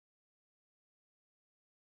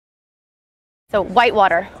So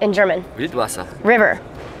Whitewater in German. Wildwasser. River.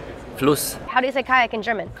 Fluss. How do you say kayak in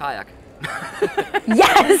German? Kayak.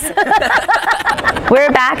 Yes! We're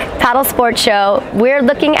back, Paddle Sports Show. We're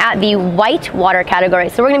looking at the whitewater category.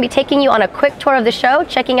 So we're going to be taking you on a quick tour of the show,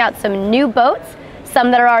 checking out some new boats,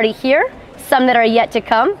 some that are already here, some that are yet to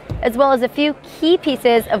come, as well as a few key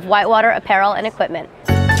pieces of whitewater apparel and equipment.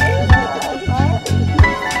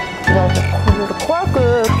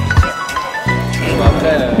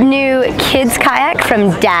 New kids kayak from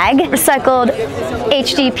DAG, recycled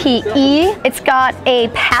HDPE. It's got a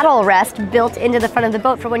paddle rest built into the front of the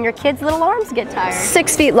boat for when your kids' little arms get tired.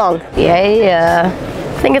 6 feet long. Yeah.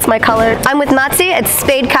 I think it's my color. I'm with Matzi at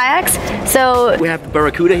Spade Kayaks. So we have the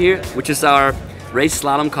Barracuda here, which is our race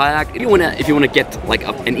slalom kayak. If you wanna get like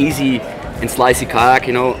an easy and slicey kayak,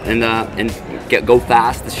 you know, and go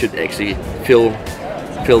fast, this should actually fill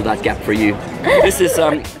that gap for you. This is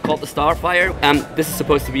called the Starfire. This is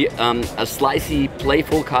supposed to be a slicey,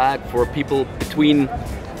 playful kayak for people between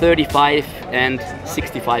 35 and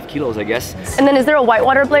 65 kilos, I guess. And then is there a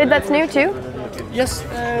whitewater blade that's new too? Yes,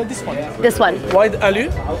 this one. This one. Wide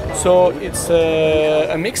alu, so it's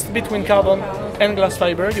a mix between carbon and glass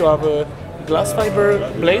fiber. You have a glass fiber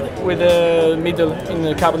blade with a middle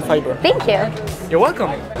in carbon fiber. Thank you. You're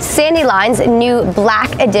welcome. Sandy Line's new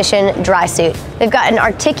black edition dry suit. They've got an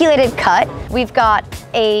articulated cut. We've got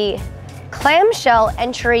a clamshell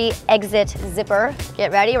entry exit zipper.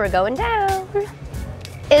 Get ready, we're going down.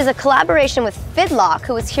 It is a collaboration with Fidlock,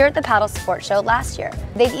 who was here at the Paddle Sports Show last year.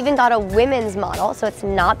 They've even got a women's model, so it's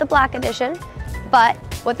not the black edition, but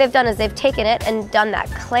what they've done is they've taken it and done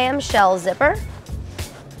that clamshell zipper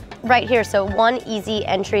right here, so one easy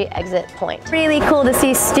entry exit point. Really cool to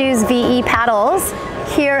see Stu's VE paddles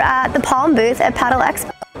here at the Palm booth at Paddle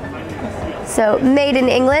Expo. So made in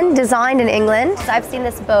England, designed in England. So I've seen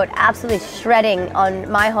this boat absolutely shredding on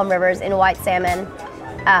my home rivers in white salmon.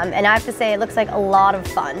 And I have to say it looks like a lot of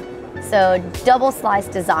fun. So double slice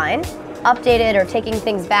design, updated or taking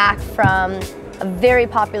things back from a very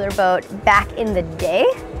popular boat back in the day.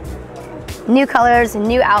 New colors,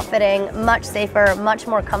 new outfitting, much safer, much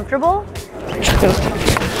more comfortable.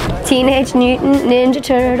 Teenage Mutant Ninja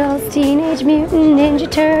Turtles, Teenage Mutant Ninja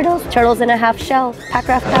Turtles, turtles in a half shell, pack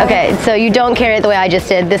raft. Okay, so you don't carry it the way I just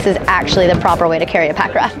did. This is actually the proper way to carry a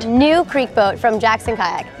pack raft. New creek boat from Jackson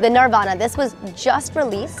Kayak, the Nirvana. This was just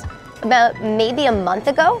released about maybe a month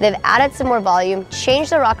ago. They've added some more volume, changed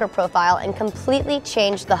the rocker profile, and completely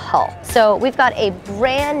changed the hull. So we've got a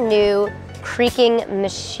brand new creaking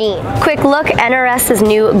machine. Quick look, NRS's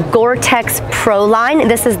new Gore-Tex Pro line.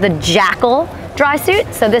 This is the Jackal dry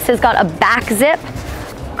suit. So this has got a back zip,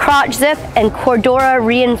 crotch zip, and Cordura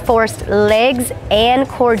reinforced legs and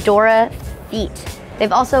Cordura feet.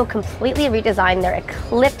 They've also completely redesigned their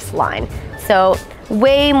Eclipse line. So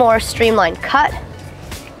way more streamlined cut.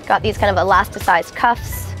 Got these kind of elasticized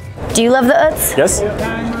cuffs. Do you love the UTS? Yes.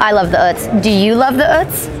 I love the UTS. Do you love the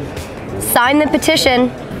UTS? Sign the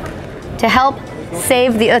petition to help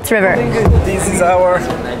save the UTS River. This is our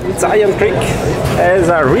Zion Creek. It's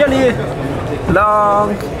a really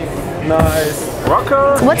long, nice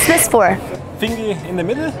rocker. What's this for? Thingy in the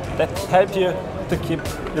middle that helps you to keep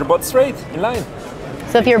your boat straight in line.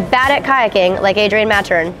 So if you're bad at kayaking, like Adrian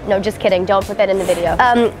Mattern, no, just kidding, don't put that in the video.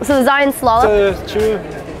 So the Zion Slalom. It's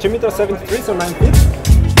 2.73 meters, so 9 feet.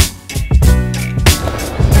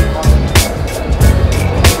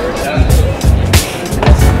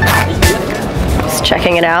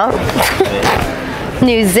 Checking it out.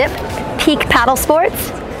 New zip, Peak Paddle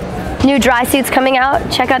Sports. New dry suits coming out.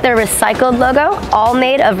 Check out their recycled logo, all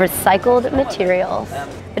made of recycled materials.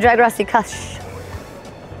 The Drag Rossi Kush.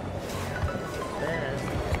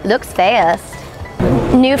 Looks fast.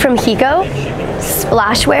 New from Hiko,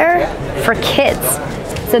 splashwear for kids.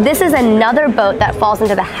 So this is another boat that falls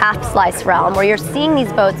into the half slice realm, where you're seeing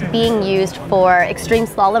these boats being used for extreme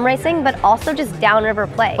slalom racing, but also just downriver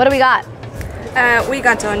play. What do we got? We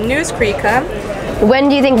got a news creaker. When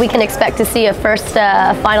do you think we can expect to see a first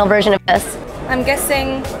final version of this? I'm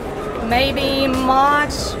guessing maybe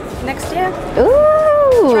March next year.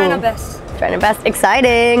 Ooh! Trying our best. Trying our best.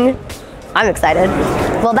 Exciting. I'm excited.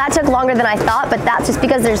 Well, that took longer than I thought, but that's just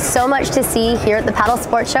because there's so much to see here at the Paddle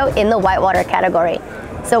Sports Show in the whitewater category.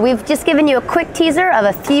 So we've just given you a quick teaser of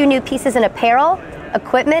a few new pieces in apparel,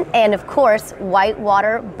 equipment, and of course,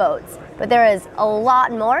 whitewater boats. But there is a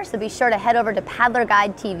lot more, so be sure to head over to Paddler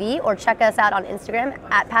Guide TV or check us out on Instagram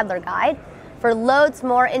at Paddler Guide for loads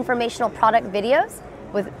more informational product videos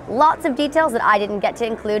with lots of details that I didn't get to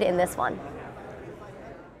include in this one.